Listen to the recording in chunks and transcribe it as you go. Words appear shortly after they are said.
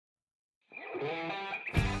Welcome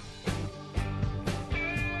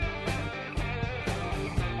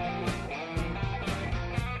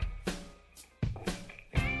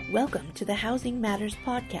to the Housing Matters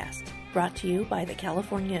podcast, brought to you by the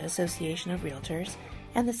California Association of Realtors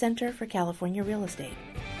and the Center for California Real Estate.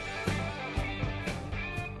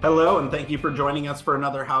 Hello, and thank you for joining us for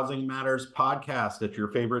another Housing Matters podcast. It's your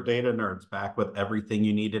favorite data nerds back with everything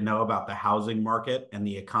you need to know about the housing market and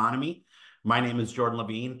the economy. My name is Jordan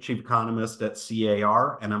Levine, Chief Economist at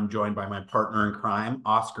CAR, and I'm joined by my partner in crime,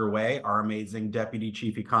 Oscar Way, our amazing Deputy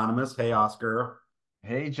Chief Economist. Hey, Oscar.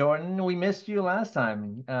 Hey, Jordan, we missed you last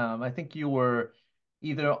time. I think you were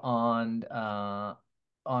either on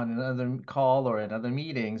another call or another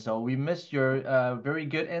meeting, so we missed your very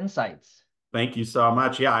good insights. Thank you so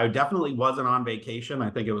much. Yeah, I definitely wasn't on vacation. I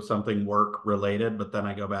think it was something work related, but then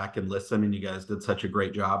I go back and listen, and you guys did such a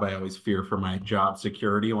great job. I always fear for my job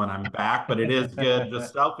security when I'm back, but it is good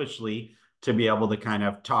just selfishly to be able to kind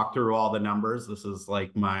of talk through all the numbers. This is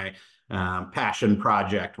like my passion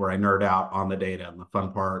project where I nerd out on the data, and the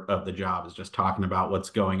fun part of the job is just talking about what's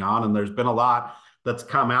going on. And there's been a lot that's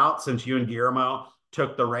come out since you and Guillermo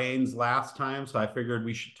took the reins last time, so I figured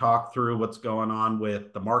we should talk through what's going on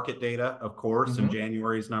with the market data, of course, and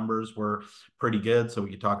January's numbers were pretty good, so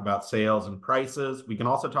we could talk about sales and prices. We can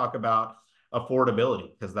also talk about affordability,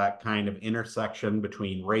 because that kind of intersection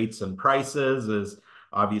between rates and prices is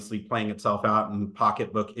obviously playing itself out in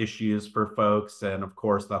pocketbook issues for folks. And of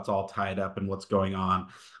course, that's all tied up in what's going on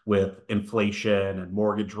with inflation and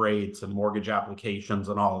mortgage rates and mortgage applications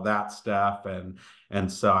and all of that stuff.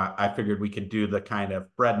 And so I figured we could do the kind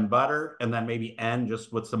of bread and butter, and then maybe end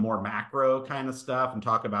just with some more macro kind of stuff and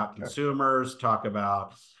talk about consumers, talk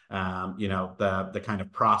about the kind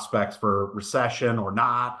of prospects for recession or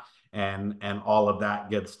not, and all of that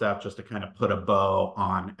good stuff, just to kind of put a bow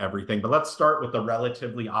on everything. But let's start with the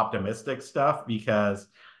relatively optimistic stuff, because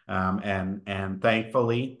and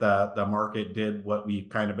thankfully the market did what we've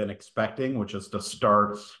kind of been expecting, which is to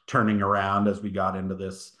start turning around as we got into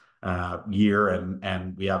this year,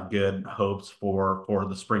 and we have good hopes for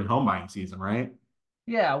the spring home buying season, right?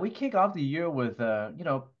 Yeah, we kick off the year with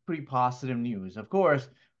pretty positive news. Of course,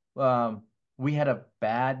 um, we had a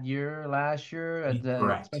bad year last year,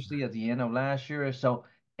 Correct. especially at the end of last year. So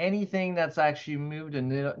anything that's actually moved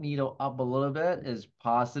the needle up a little bit is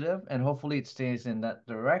positive, and hopefully it stays in that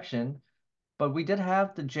direction. But we did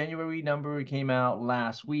have the January number came out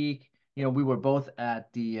last week. We were both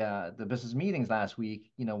at the business meetings last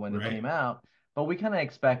week, when it Right. came out. But we kind of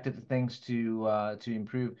expected things to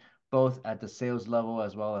improve both at the sales level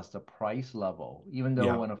as well as the price level. Even though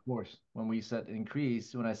Yeah. when of course when I said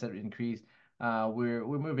increase,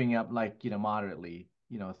 we're moving up like, moderately,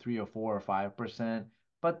 3 or 4 or 5%.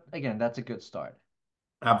 But again, that's a good start.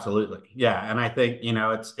 Absolutely. Yeah. And I think,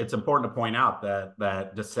 it's important to point out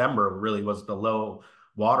that December really was the low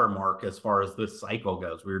watermark as far as this cycle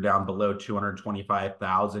goes. We were down below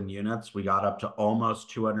 225,000 units. We got up to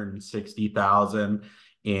almost 260,000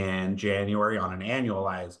 in January on an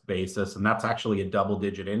annualized basis. And that's actually a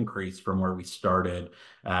double-digit increase from where we started,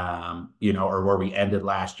 or where we ended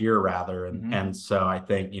last year, rather. And so I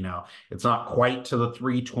think, it's not quite to the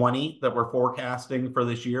 320 that we're forecasting for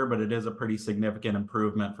this year, but it is a pretty significant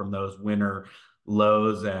improvement from those winter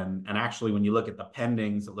lows. And actually, when you look at the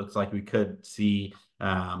pendings, it looks like we could see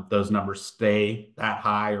those numbers stay that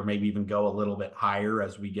high, or maybe even go a little bit higher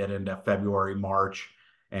as we get into February, March,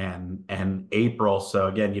 and April. So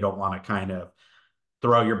again, you don't want to kind of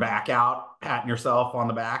throw your back out, patting yourself on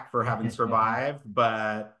the back for having survived,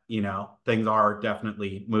 but things are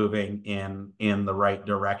definitely moving in the right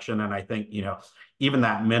direction. And I think even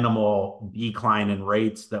that minimal decline in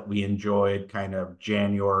rates that we enjoyed kind of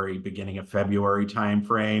January, beginning of February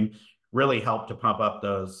timeframe really helped to pump up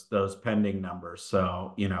those pending numbers.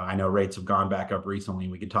 So I know rates have gone back up recently.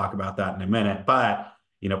 We could talk about that in a minute, but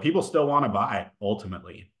people still want to buy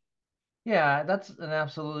ultimately. Yeah, that's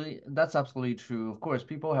absolutely true. Of course,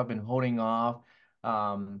 people have been holding off.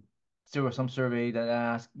 Um, there was some survey that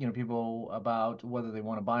asked, people about whether they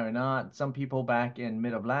want to buy or not. Some people back in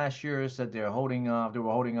mid of last year said they were holding off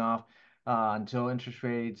until interest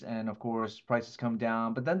rates and of course prices come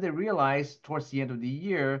down. But then they realized towards the end of the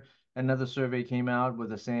year, another survey came out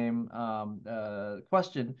with the same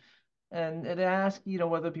question, and it asked,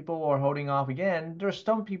 whether people are holding off again. There's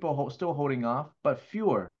some people still holding off, but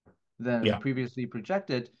fewer than Yeah. previously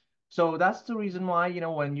projected. So that's the reason why,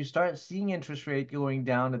 when you start seeing interest rate going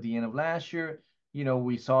down at the end of last year, you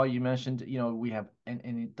mentioned, we have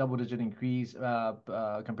an double-digit increase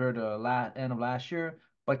compared to end of last year.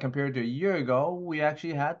 But compared to a year ago, we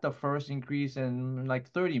actually had the first increase in like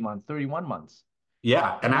 30 months, 31 months.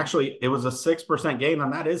 Yeah, and And actually it was a 6% gain,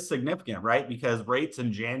 and that is significant, right? Because rates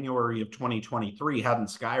in January of 2023 hadn't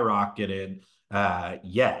skyrocketed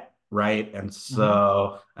yet, right? And mhm.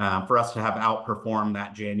 so for us to have outperformed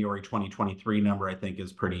that January 2023 number, I think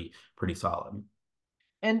is pretty solid.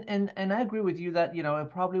 And I agree with you that, it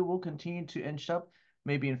probably will continue to inch up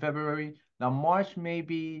maybe in February. Now March may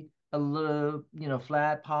be a little,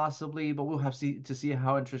 flat possibly, but we'll have to see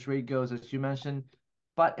how interest rate goes, as you mentioned.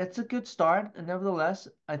 But it's a good start. And nevertheless,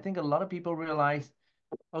 I think a lot of people realize,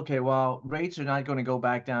 okay, well, rates are not going to go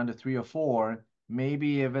back down to 3 or 4.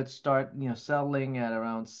 Maybe if it start, settling at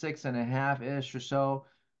around 6.5-ish or so,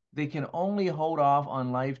 they can only hold off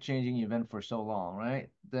on life-changing event for so long, right?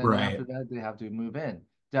 Then after Right. that, they have to move in.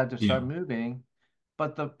 They have to start Yeah. moving.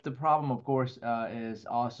 But the problem, of course, is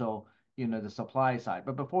also, the supply side.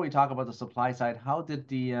 But before we talk about the supply side, how did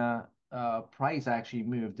the price actually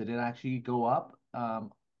move? Did it actually go up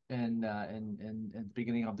in the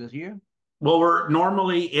beginning of this year? Well, we're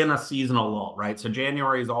normally in a seasonal lull, right? So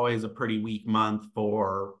January is always a pretty weak month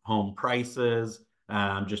for home prices,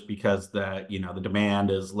 just because the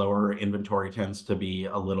demand is lower, inventory tends to be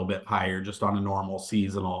a little bit higher just on a normal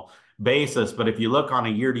seasonal basis. But if you look on a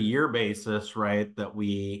year-to-year basis, right, that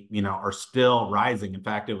we are still rising. In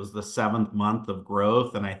fact, it was the seventh month of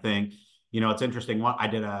growth, and I think it's interesting. I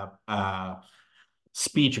did a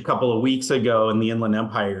speech a couple of weeks ago in the Inland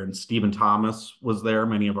Empire, and Stephen Thomas was there.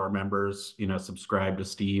 Many of our members, subscribe to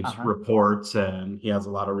Steve's Uh-huh. reports, and he has a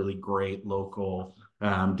lot of really great local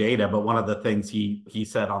data. But one of the things he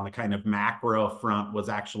said on the kind of macro front was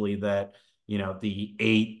actually that the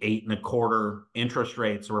 8.25 interest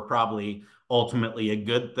rates were probably ultimately a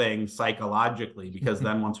good thing psychologically, because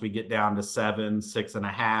then once we get down to 7,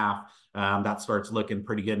 6.5, that starts looking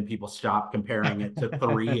pretty good, and people stop comparing it to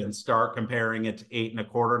 3 and start comparing it to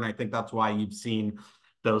 8.25. And I think that's why you've seen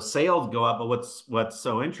those sales go up. But what's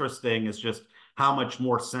so interesting is just how much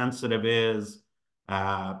more sensitive is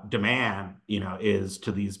demand, is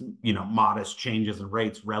to these, modest changes in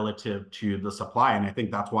rates relative to the supply. And I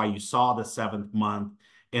think that's why you saw the seventh month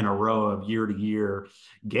in a row of year to year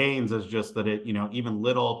gains, is just that even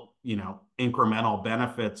little, incremental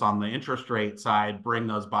benefits on the interest rate side bring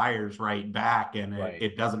those buyers right back. And it, Right.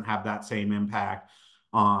 it doesn't have that same impact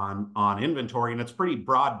on inventory. And it's pretty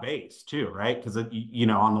broad based too, right? Because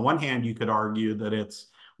on the one hand, you could argue that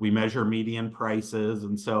we measure median prices.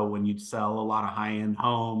 And so when you sell a lot of high end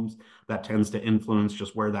homes, that tends to influence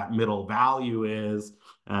just where that middle value is.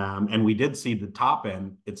 And we did see the top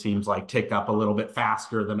end, it seems like, tick up a little bit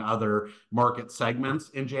faster than other market segments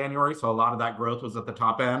in January. So a lot of that growth was at the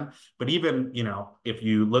top end. But even, if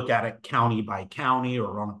you look at it county by county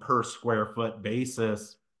or on a per square foot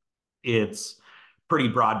basis, it's pretty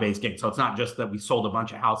broad-based gain. So it's not just that we sold a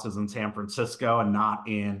bunch of houses in San Francisco and not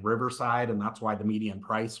in Riverside, and that's why the median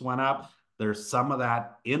price went up. There's some of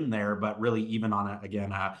that in there, but really, even on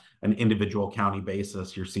an individual county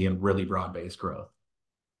basis, you're seeing really broad-based growth.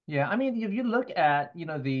 Yeah, I mean, if you look at,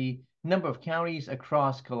 the number of counties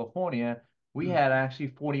across California, we had actually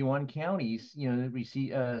 41 counties,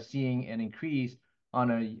 seeing an increase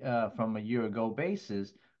on from a year ago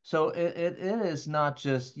basis. So it is not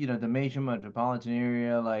just, the major metropolitan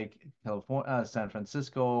area like California, San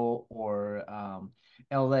Francisco or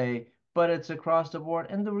LA, but it's across the board.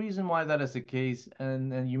 And the reason why that is the case,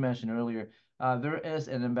 and you mentioned earlier, there is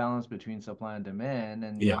an imbalance between supply and demand,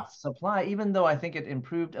 and Yeah. supply, even though I think it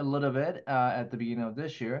improved a little bit at the beginning of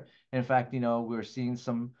this year. In fact, we're seeing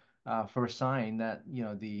some first sign that the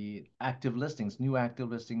new active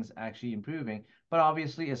listings actually improving, but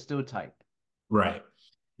obviously it's still tight. Right.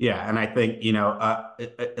 Yeah, and I think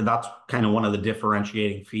that's kind of one of the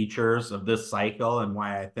differentiating features of this cycle, and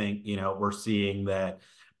why I think we're seeing that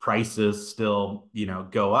prices still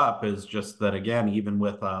go up, is just that, again, even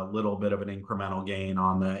with a little bit of an incremental gain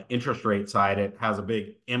on the interest rate side, it has a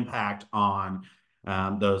big impact on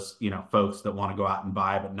those folks that want to go out and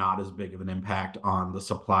buy, but not as big of an impact on the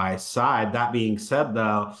supply side. That being said,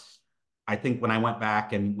 though, I think when I went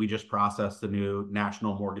back and we just processed the new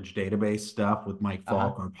national mortgage database stuff with Mike Uh-huh.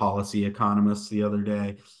 Falk, our policy economist, the other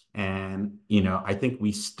day. And, I think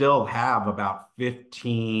we still have about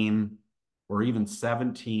 15 or even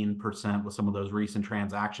 17% with some of those recent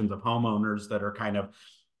transactions of homeowners that are kind of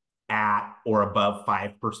at or above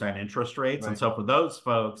 5% interest rates. And Right. so for those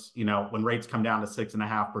folks, when rates come down to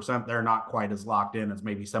 6.5%, they're not quite as locked in as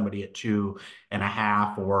maybe somebody at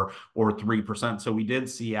 2.5 or 3%. So we did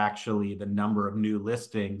see actually the number of new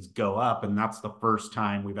listings go up. And that's the first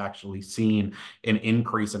time we've actually seen an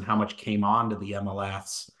increase in how much came onto the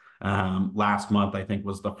MLS Last month, I think,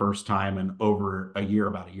 was the first time in over a year,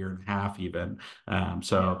 about a year and a half even. Yeah.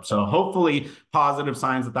 So hopefully positive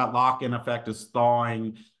signs that that lock-in effect is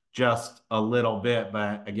thawing just a little bit,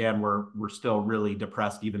 but again, we're still really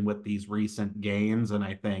depressed even with these recent gains. And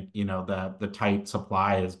I think, the tight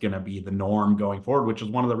supply is going to be the norm going forward, which is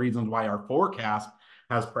one of the reasons why our forecast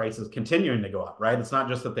has prices continuing to go up, right? It's not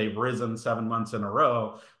just that they've risen 7 months in a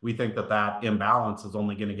row. We think that that imbalance is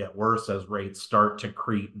only going to get worse as rates start to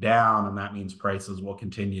creep down, and that means prices will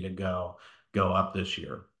continue to go up this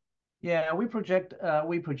year. Yeah, we projected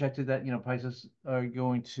that prices are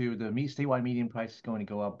going to statewide median price is going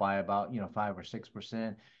to go up by about 5 or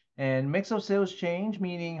 6%, and mix of sales change,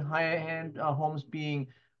 meaning higher end homes being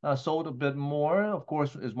sold a bit more, of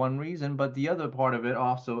course, is one reason, but the other part of it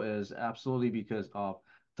also is absolutely because of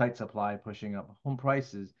tight supply pushing up home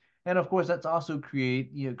prices, and of course that's also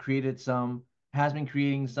created some has been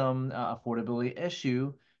creating some affordability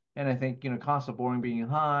issue, and I think cost of borrowing being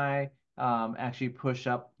high actually push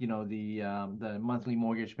up, the monthly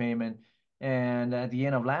mortgage payment. And at the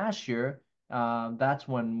end of last year, that's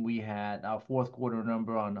when we had our fourth quarter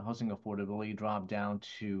number on housing affordability drop down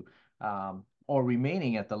to or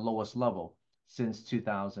remaining at the lowest level since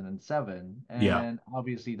 2007. Yeah. And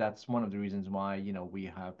obviously, that's one of the reasons why, we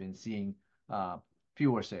have been seeing uh,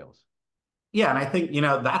 fewer sales. Yeah, and I think,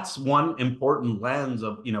 that's one important lens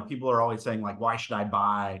of, people are always saying like, why should I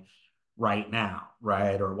buy right now,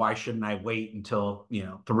 right? Or why shouldn't I wait until,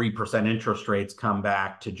 3% interest rates come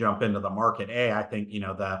back to jump into the market? I think,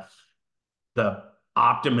 the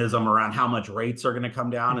optimism around how much rates are going to come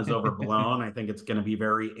down is overblown. I think it's going to be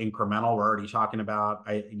very incremental. We're already talking about,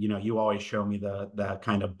 you always show me the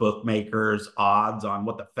kind of bookmakers odds on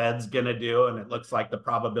what the Fed's going to do, and it looks like the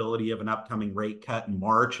probability of an upcoming rate cut in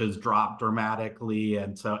March has dropped dramatically.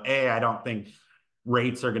 And so, I don't think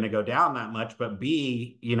rates are going to go down that much, but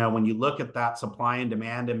B, when you look at that supply and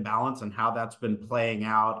demand imbalance and how that's been playing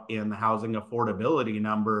out in the housing affordability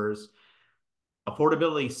numbers,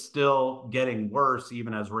 affordability is still getting worse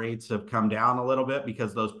even as rates have come down a little bit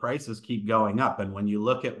because those prices keep going up. And when you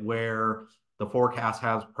look at where the forecast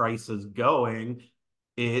has prices going,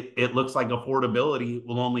 it looks like affordability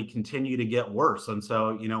will only continue to get worse. And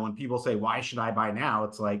so, when people say, why should I buy now?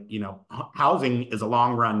 It's like, housing is a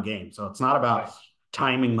long run game. So it's not about Right.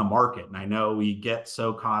 timing the market. And I know we get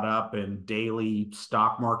so caught up in daily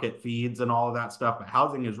stock market feeds and all of that stuff, but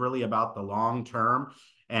housing is really about the long term.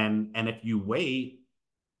 And if you wait,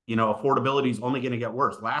 affordability is only going to get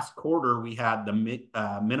worse. Last quarter, we had the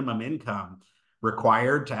minimum income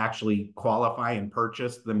required to actually qualify and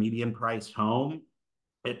purchase the median priced home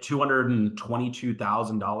at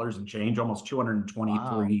 $222,000 and change, almost Wow.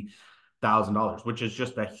 $223,000, which is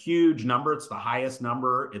just a huge number. It's the highest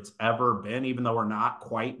number it's ever been, even though we're not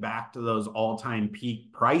quite back to those all-time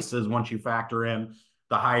peak prices. Once you factor in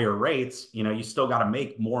the higher rates, you still got to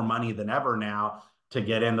make more money than ever now to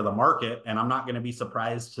get into the market. And I'm not going to be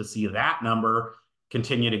surprised to see that number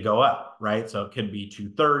continue to go up, right? So it could be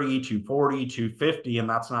 230, 240, 250, and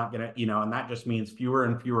that's not going to, and that just means fewer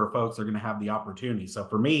and fewer folks are going to have the opportunity. So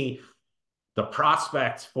for me, the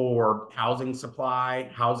prospects for housing supply,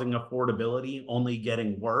 housing affordability only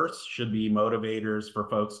getting worse should be motivators for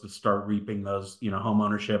folks to start reaping those, home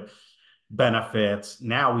ownership benefits.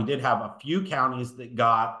 Now, we did have a few counties that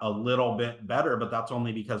got a little bit better, but that's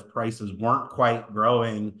only because prices weren't quite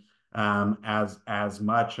growing as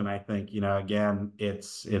much. And I think, again,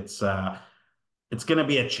 it's going to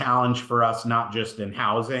be a challenge for us, not just in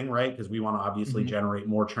housing, right? Because we want to obviously Hmm. generate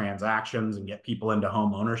more transactions and get people into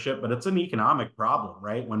home ownership, but it's an economic problem,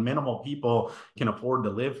 right? When minimal people can afford to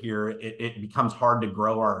live here, it becomes hard to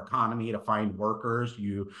grow our economy, to find workers.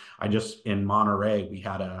 I just, in Monterey, we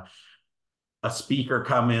had a speaker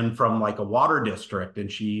come in from like a water district,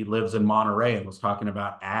 and she lives in Monterey, and was talking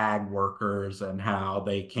about ag workers and how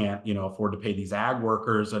they can't, afford to pay these ag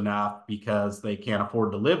workers enough because they can't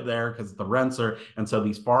afford to live there because the rents are, and so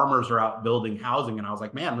these farmers are out building housing. And I was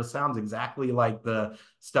like, man, this sounds exactly like the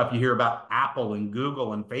stuff you hear about Apple and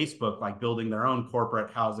Google and Facebook, like building their own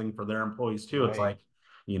corporate housing for their employees too. It's Right.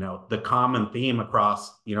 like, the common theme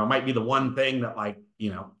across, it might be the one thing that, like,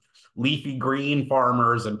 leafy green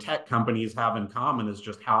farmers and tech companies have in common is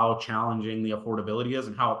just how challenging the affordability is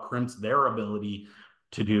and how it crimps their ability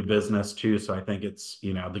to do business too. So I think it's,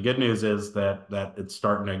 the good news is that it's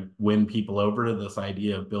starting to win people over to this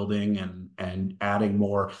idea of building and adding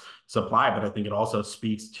more supply. But I think it also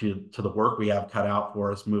speaks to the work we have cut out for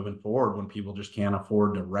us moving forward when people just can't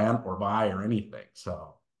afford to rent or buy or anything.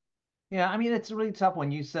 So Yeah, I mean, it's really tough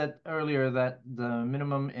when you said earlier that the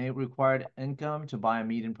minimum required income to buy a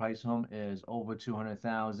median price home is over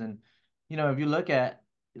 200,000. If you look at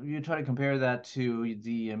you try to compare that to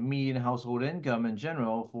the median household income in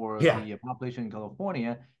general for Yeah. the population in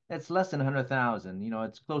California, it's less than 100,000.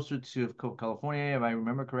 It's closer to California, if I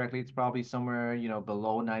remember correctly, it's probably somewhere,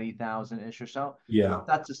 below 90,000-ish or so. Yeah.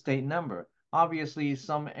 That's a state number. Obviously,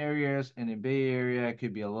 some areas in the Bay Area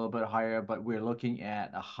could be a little bit higher, but we're looking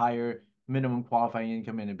at a higher minimum qualifying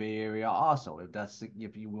income in the Bay Area also,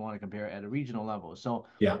 if you want to compare at a regional level. So,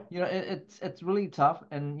 Yeah. it's really tough,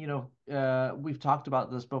 and we've talked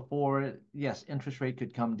about this before. Yes, interest rate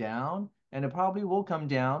could come down, and it probably will come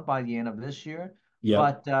down by the end of this year.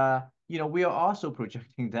 Yep. But we are also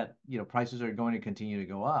projecting that prices are going to continue to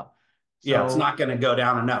go up. Yeah. It's So, not going to go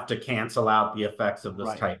down enough to cancel out the effects of this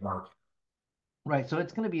right. tight market. Right. So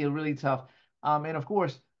it's going to be a really tough. And of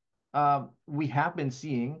course, we have been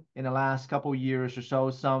seeing in the last couple years or so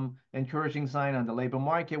some encouraging sign on the labor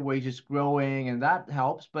market, wages growing, and that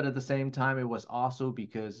helps. But at the same time, it was also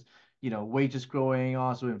because, wages growing,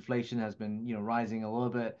 also inflation has been, rising a little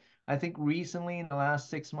bit. I think recently in the last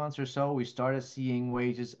 6 months or so, we started seeing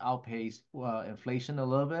wages outpace inflation a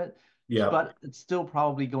little bit. Yep. But it's still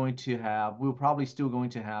probably we're probably still going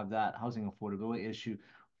to have that housing affordability issue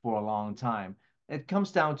for a long time. It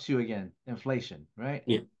comes down to, again, inflation, right?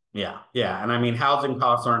 Yeah. Yeah. Yeah. And I mean, housing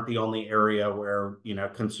costs aren't the only area where,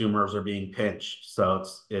 consumers are being pinched. So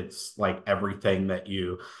it's like everything that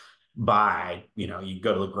you buy, you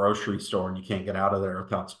go to the grocery store and you can't get out of there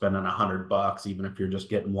without spending $100, even if you're just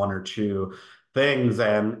getting one or two things.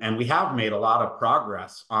 And we have made a lot of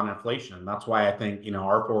progress on inflation. That's why I think,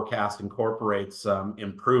 our forecast incorporates some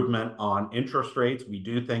improvement on interest rates. We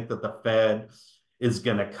do think that the Fed is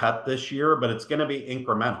going to cut this year, but it's going to be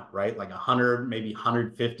incremental, right? Like 100, maybe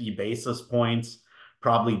 150 basis points,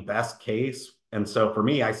 probably best case. And so for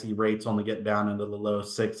me, I see rates only get down into the low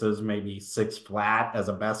sixes, maybe six flat as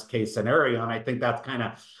a best case scenario. And I think that's kind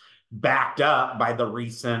of backed up by the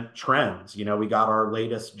recent trends. We got our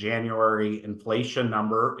latest January inflation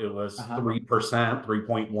number. It was Uh-huh. 3%,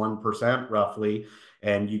 3.1% roughly.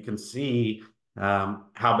 And you can see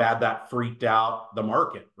how bad that freaked out the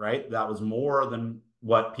market, right? That was more than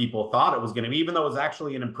what people thought it was going to be, even though it was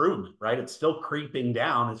actually an improvement, right? It's still creeping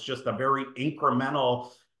down. It's just a very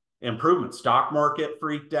incremental improvement. Stock market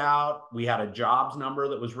freaked out. We had a jobs number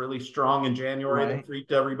that was really strong in January that Right.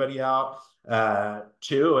 freaked everybody out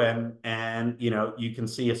too. And you can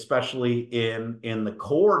see, especially in the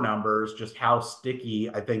core numbers, just how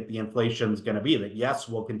sticky I think the inflation is going to be. That yes,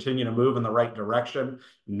 we'll continue to move in the right direction.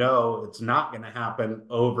 No, it's not going to happen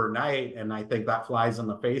overnight. And I think that flies in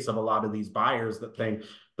the face of a lot of these buyers that think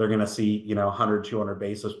they're going to see 100, 200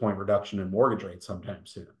 basis point reduction in mortgage rates sometime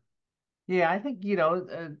soon. Yeah, I think,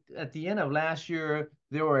 at the end of last year,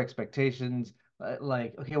 there were expectations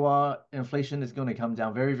like, okay, well, inflation is going to come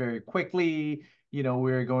down very, very quickly.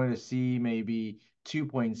 We're going to see maybe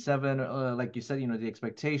 2.7, like you said, the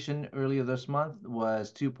expectation earlier this month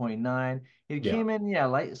was 2.9. It Yeah. came in,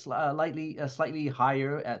 yeah, slightly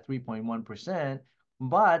higher at 3.1%,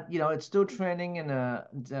 but, it's still trending in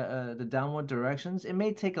the downward directions. It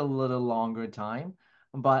may take a little longer time,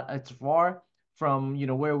 but it's far from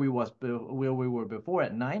where we were before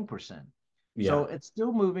at 9%. Yeah. So it's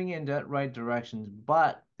still moving in that right directions,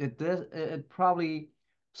 but it probably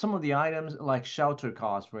some of the items like shelter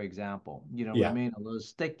costs, for example, Yeah. remain a little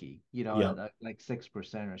sticky, Yeah. at like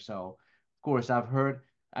 6% or so. Of course, I've heard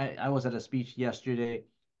I was at a speech yesterday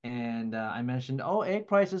and I mentioned, oh, egg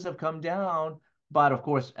prices have come down. But of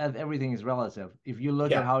course, everything is relative. If you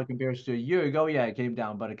look at Yeah. how it compares to a year ago, yeah, it came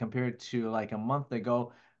down. But compared to like a month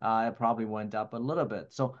ago, it probably went up a little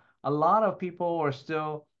bit. So a lot of people are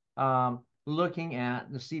still looking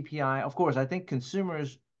at the CPI. Of course, I think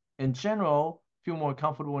consumers in general feel more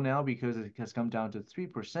comfortable now because it has come down to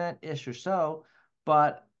 3% ish or so.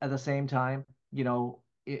 But at the same time,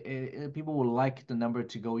 people would like the number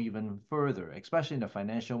to go even further, especially in the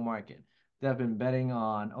financial market. They've been betting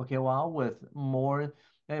on, okay, well, with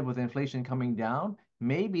inflation coming down,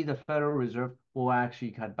 maybe the Federal Reserve will actually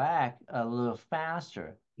cut back a little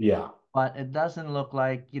faster. Yeah. But it doesn't look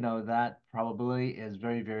like, that probability is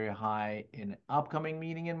very, very high in upcoming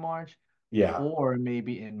meeting in March Yeah. or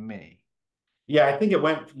maybe in May. Yeah, I think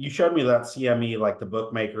you showed me that CME, like the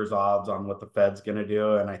bookmakers odds on what the Fed's going to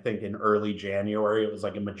do. And I think in early January, it was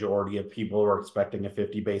like a majority of people were expecting a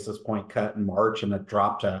 50 basis point cut in March, and it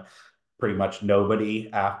dropped to pretty much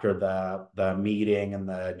nobody after the meeting and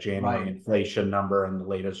the January Right. inflation number and the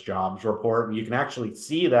latest jobs report. And you can actually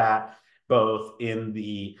see that both in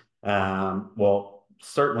well,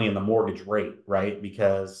 certainly in the mortgage rate, right?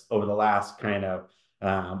 Because over the last kind of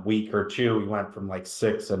week or two, we went from like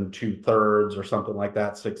 6 2/3 or something like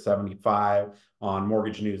that, 6.75 on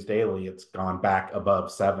Mortgage News Daily. It's gone back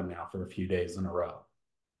above 7 now for a few days in a row.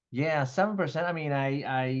 Yeah, 7%. I mean,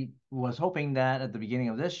 I was hoping that at the beginning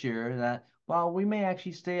of this year that, well, we may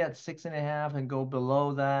actually stay at 6.5 and go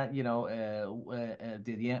below that,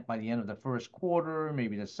 by the end of the first quarter,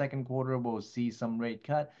 maybe the second quarter, we'll see some rate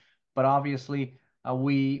cut. But obviously,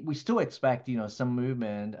 we still expect, some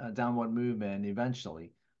movement, downward movement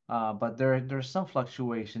eventually. But there's some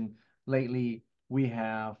fluctuation lately. We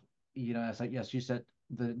have, as you said,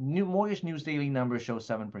 the new Mortgage News Daily numbers show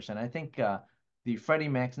 7%. I think the Freddie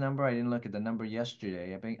Mac's number, I didn't look at the number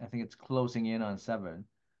yesterday. I think it's closing in on 7.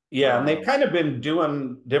 Yeah, and they've Um, kind of been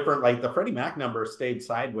doing different, like the Freddie Mac number stayed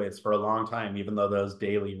sideways for a long time, even though those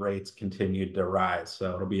daily rates continued to rise.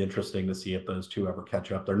 So it'll be interesting to see if those two ever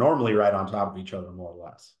catch up. They're normally right on top of each other, more or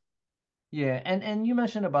less. Yeah, and you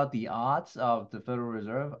mentioned about the odds of the Federal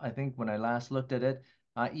Reserve. I think when I last looked at it,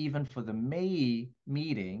 even for the May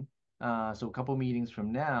meeting, so a couple meetings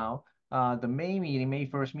from now, the May meeting, May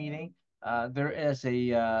 1st meeting, there is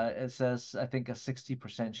it says, I think, a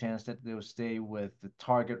 60% chance that they'll stay with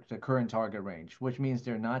the current target range, which means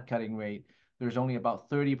they're not cutting rate. There's only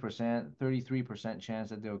about 30%, 33%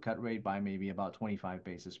 chance that they'll cut rate by maybe about 25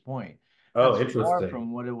 basis point. Oh, That's far interesting.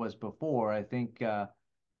 from what it was before. I think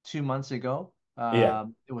 2 months ago, Yeah,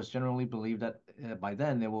 it was generally believed that by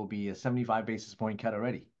then there will be a 75 basis point cut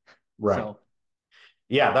already. right. So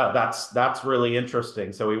Yeah, that's really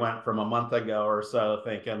interesting. So we went from a month ago or so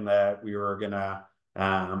thinking that we were gonna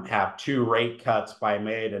have two rate cuts by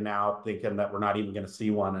May to now thinking that we're not even going to see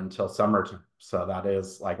one until summertime. So that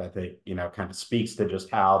is like I think kind of speaks to just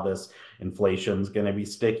how this inflation is going to be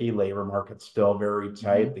sticky. Labor market's still very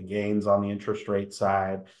tight. mhm. The gains on the interest rate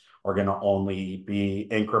side are going to only be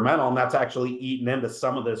incremental, and that's actually eaten into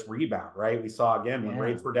some of this rebound. Right? We saw again when Yeah.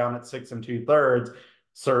 rates were down at 6 2/3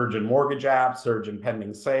 surge in mortgage apps, surge in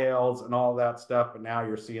pending sales, and all that stuff. But now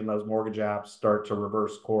you're seeing those mortgage apps start to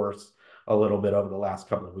reverse course a little bit over the last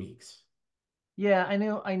couple of weeks. Yeah,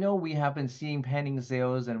 I know we have been seeing pending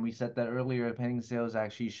sales, and we said that earlier, pending sales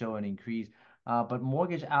actually show an increase. But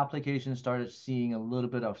mortgage applications started seeing a little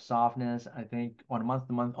bit of softness. I think on a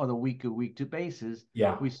month-to-month or the week-to-week basis,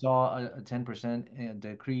 Yeah. we saw a 10%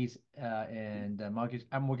 decrease in the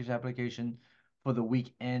mortgage application for the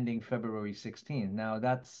week ending February 16th. Now,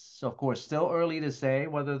 that's of course still early to say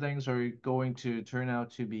whether things are going to turn out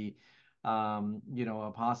to be,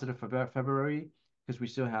 a positive for February because we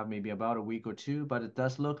still have maybe about a week or two, but it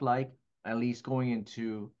does look like at least going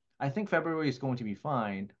into, I think February is going to be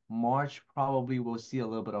fine. March probably will see a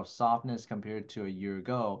little bit of softness compared to a year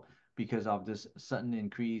ago because of this sudden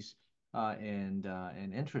increase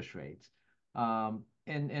in interest rates.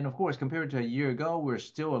 And of course, compared to a year ago, we're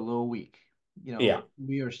still a little weak. Yeah.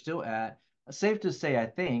 We are still at, safe to say, I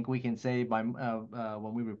think we can say by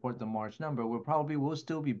when we report the March number, we'll probably will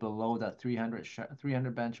still be below that 300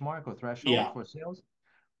 benchmark or threshold Yeah. for sales.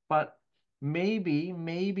 But maybe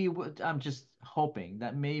I'm just hoping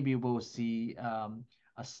that maybe we'll see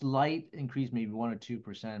a slight increase, maybe 1 or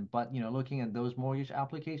 2%. But looking at those mortgage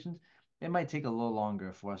applications, it might take a little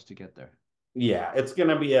longer for us to get there. Yeah, it's going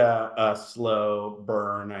to be a slow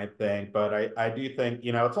burn, I think. But I do think,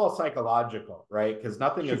 it's all psychological, right? Because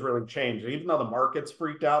nothing has True. really changed. Even though the market's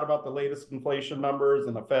freaked out about the latest inflation numbers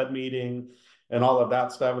and the Fed meeting and all of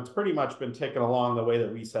that stuff, it's pretty much been ticking along the way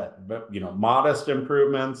that we said. But, modest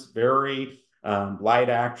improvements, very light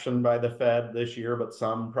action by the Fed this year, but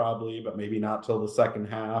some probably, but maybe not till the second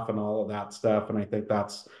half and all of that stuff. And I think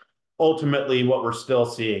that's ultimately what we're still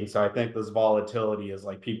seeing. So I think this volatility is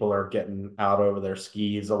like people are getting out over their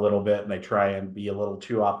skis a little bit and they try and be a little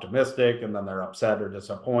too optimistic and then they're upset or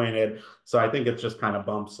disappointed. So I think it's just kind of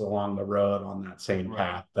bumps along the road on that same Right.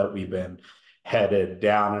 path that we've been headed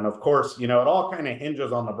down. And of course, it all kind of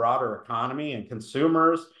hinges on the broader economy and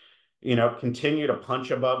consumers. Continue to punch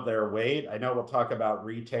above their weight. I know we'll talk about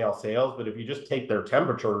retail sales, but if you just take their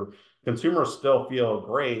temperature, consumers still feel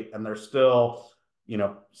great and they're still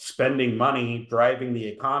spending money, driving the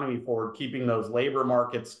economy forward, keeping those labor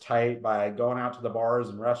markets tight by going out to the bars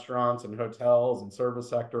and restaurants and hotels and service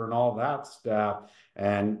sector and all that stuff.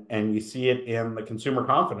 And you see it in the consumer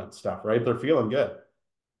confidence stuff, right? They're feeling good.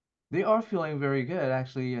 They are feeling very good,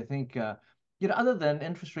 actually. I think, other than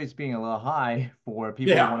interest rates being a little high for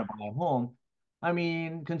people who Yeah. want to buy a home, I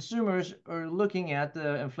mean, consumers are looking at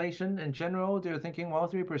the inflation in general. They're thinking, well,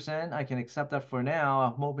 3%, I can accept that for now.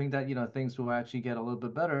 I'm hoping that, things will actually get a little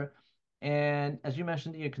bit better. And as you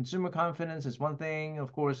mentioned, consumer confidence is one thing.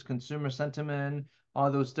 Of course, consumer sentiment,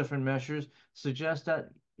 all those different measures suggest that,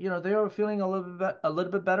 they are feeling a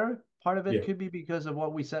little bit better. Part of it Yeah. could be because of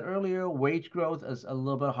what we said earlier. Wage growth is a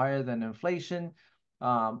little bit higher than inflation,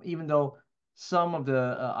 even though some of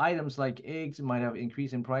the items like eggs might have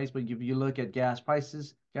increased in price, but if you look at gas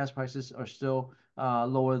prices are still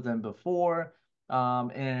lower than before.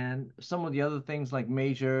 And some of the other things like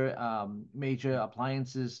major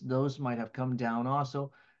appliances, those might have come down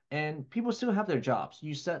also. And people still have their jobs.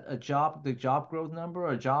 You said the job growth number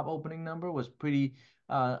or job opening number was pretty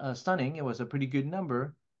stunning. It was a pretty good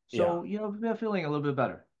number. Yeah. So, we're feeling a little bit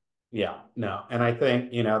better. Yeah, no. And I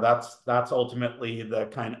think, that's ultimately the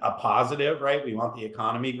kind of a positive, right? We want the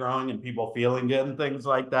economy growing and people feeling good and things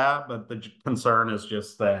like that. But the concern is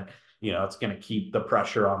just that, it's going to keep the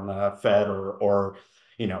pressure on the Fed or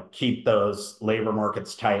keep those labor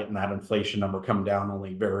markets tight and that inflation number come down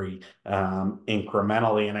only very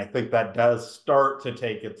incrementally. And I think that does start to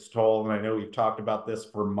take its toll. And I know we've talked about this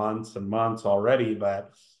for months and months already,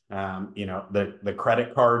 but the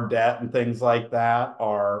credit card debt and things like that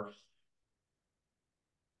are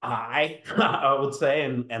high, I would say,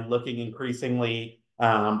 and looking increasingly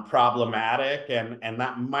problematic, and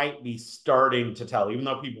that might be starting to tell. Even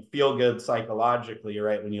though people feel good psychologically,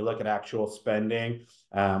 right? When you look at actual spending,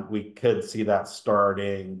 we could see that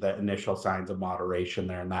starting the initial signs of moderation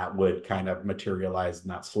there, and that would kind of materialize in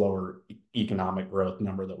that slower economic growth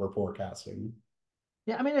number that we're forecasting.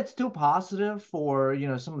 Yeah, I mean, it's still positive for,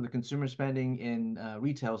 some of the consumer spending in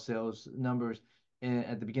retail sales numbers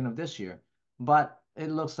at the beginning of this year. But it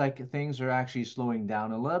looks like things are actually slowing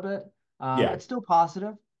down a little bit. Yeah, It's still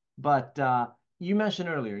positive, but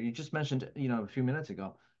you just mentioned, a few minutes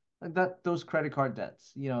ago, like that those credit card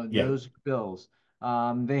debts, yeah, those bills,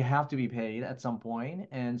 they have to be paid at some point,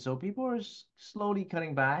 and so people are slowly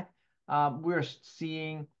cutting back. We're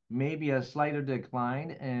seeing maybe a slight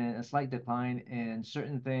decline in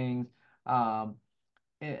certain things. Um,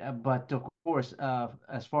 but of course,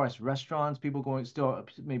 as far as restaurants, people going still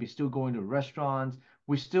maybe still going to restaurants,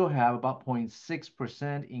 we still have about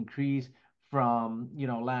 0.6% increase from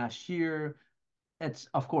last year. It's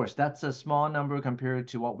of course that's a small number compared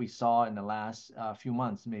to what we saw in the last few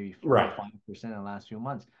months, maybe 4 or right. 5% in the last few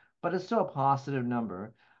months, but it's still a positive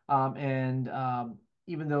number. And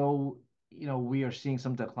even though we are seeing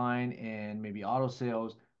some decline in maybe auto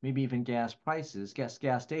sales, maybe even gas prices,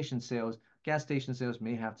 gas station sales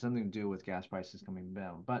may have something to do with gas prices coming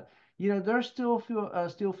down. But there are still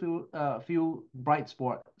few bright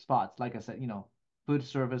spots, like I said, food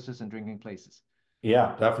services and drinking places.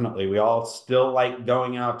 Yeah, definitely. We all still like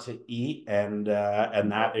going out to eat, and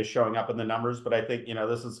that is showing up in the numbers. But I think,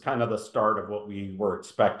 this is kind of the start of what we were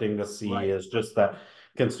expecting to see Right. is just that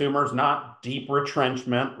consumers, not deep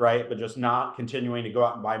retrenchment, right? But just not continuing to go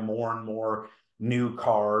out and buy more and more new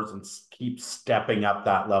cars and keep stepping up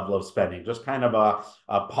that level of spending. Just kind of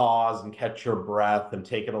a pause and catch your breath and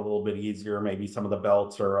take it a little bit easier. Maybe some of the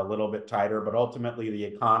belts are a little bit tighter, but ultimately the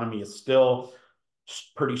economy is still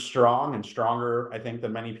pretty strong and stronger, I think,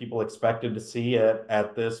 than many people expected to see it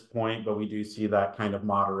at this point. But we do see that kind of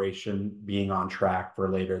moderation being on track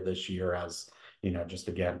for later this year as, just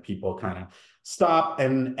again, people kind of stop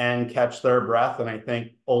and catch their breath. And I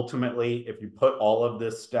think ultimately, if you put all of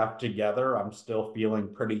this stuff together, I'm still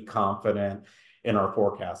feeling pretty confident in our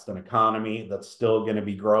forecast. An economy that's still going to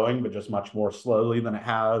be growing, but just much more slowly than it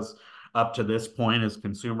has up to this point as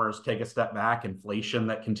consumers take a step back, inflation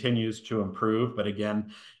that continues to improve, but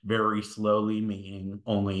again, very slowly, meaning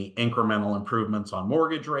only incremental improvements on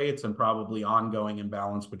mortgage rates and probably ongoing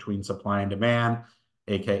imbalance between supply and demand,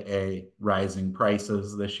 aka rising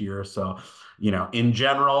prices this year. So, in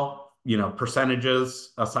general,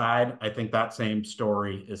 percentages aside, I think that same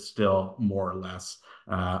story is still more or less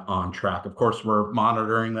on track. Of course, we're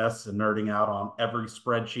monitoring this and nerding out on every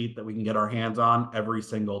spreadsheet that we can get our hands on every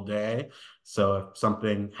single day. So if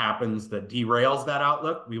something happens that derails that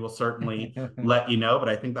outlook, we will certainly let you know. But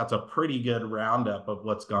I think that's a pretty good roundup of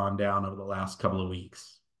what's gone down over the last couple of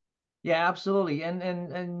weeks. Yeah, absolutely.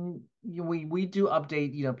 And we do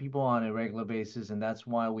update, people on a regular basis, and that's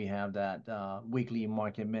why we have that weekly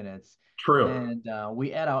market minutes. True. And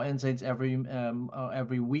we add our insights every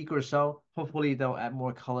week or so. Hopefully they'll add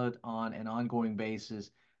more color on an ongoing basis.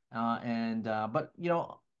 And but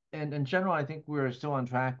in general, I think we're still on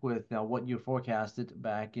track with what you forecasted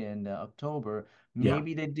back in October. Yeah.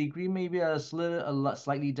 Maybe the degree may be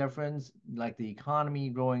slightly different, like the economy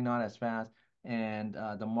growing not as fast and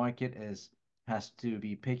the market has to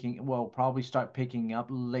be probably start picking up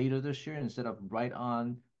later this year instead of right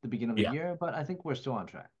on the beginning of the Yeah. year. But I think we're still on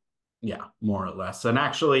track. Yeah, more or less. And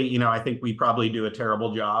actually, I think we probably do a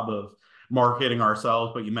terrible job of marketing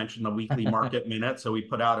ourselves, but you mentioned the weekly market minute. So we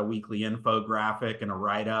put out a weekly infographic and a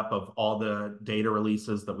write-up of all the data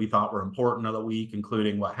releases that we thought were important of the week,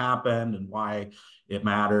 including what happened and why it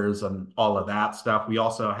matters and all of that stuff. We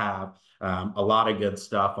also have a lot of good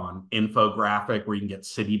stuff on infographic where you can get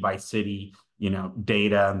city by city,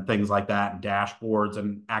 data and things like that, and dashboards.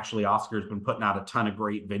 And actually, Oscar's been putting out a ton of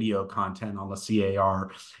great video content on the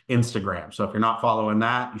CAR Instagram. So if you're not following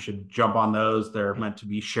that, you should jump on those. They're meant to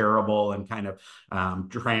be shareable and kind of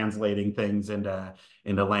translating things into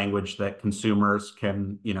language that consumers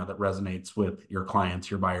can, that resonates with your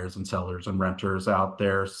clients, your buyers and sellers and renters out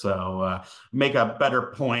there. So make a better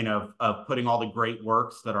point of putting all the great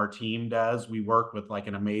works that our team does. We work with like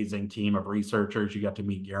an amazing team of researchers. You got to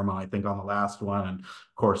meet Guillermo, I think, on the last one. And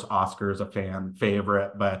of course, Oscar is a fan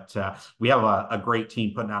favorite, but we have a great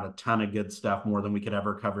team putting out a ton of good stuff, more than we could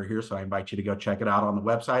ever cover here. So I invite you to go check it out on the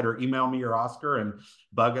website, or email me or Oscar and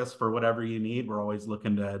bug us for whatever you need. We're always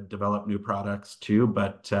looking to develop new products too,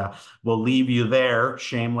 but we'll leave you there.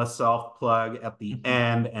 Shameless self plug at the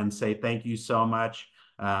end, and say thank you so much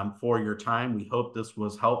for your time. We hope this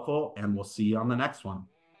was helpful, and we'll see you on the next one.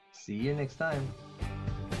 See you next time.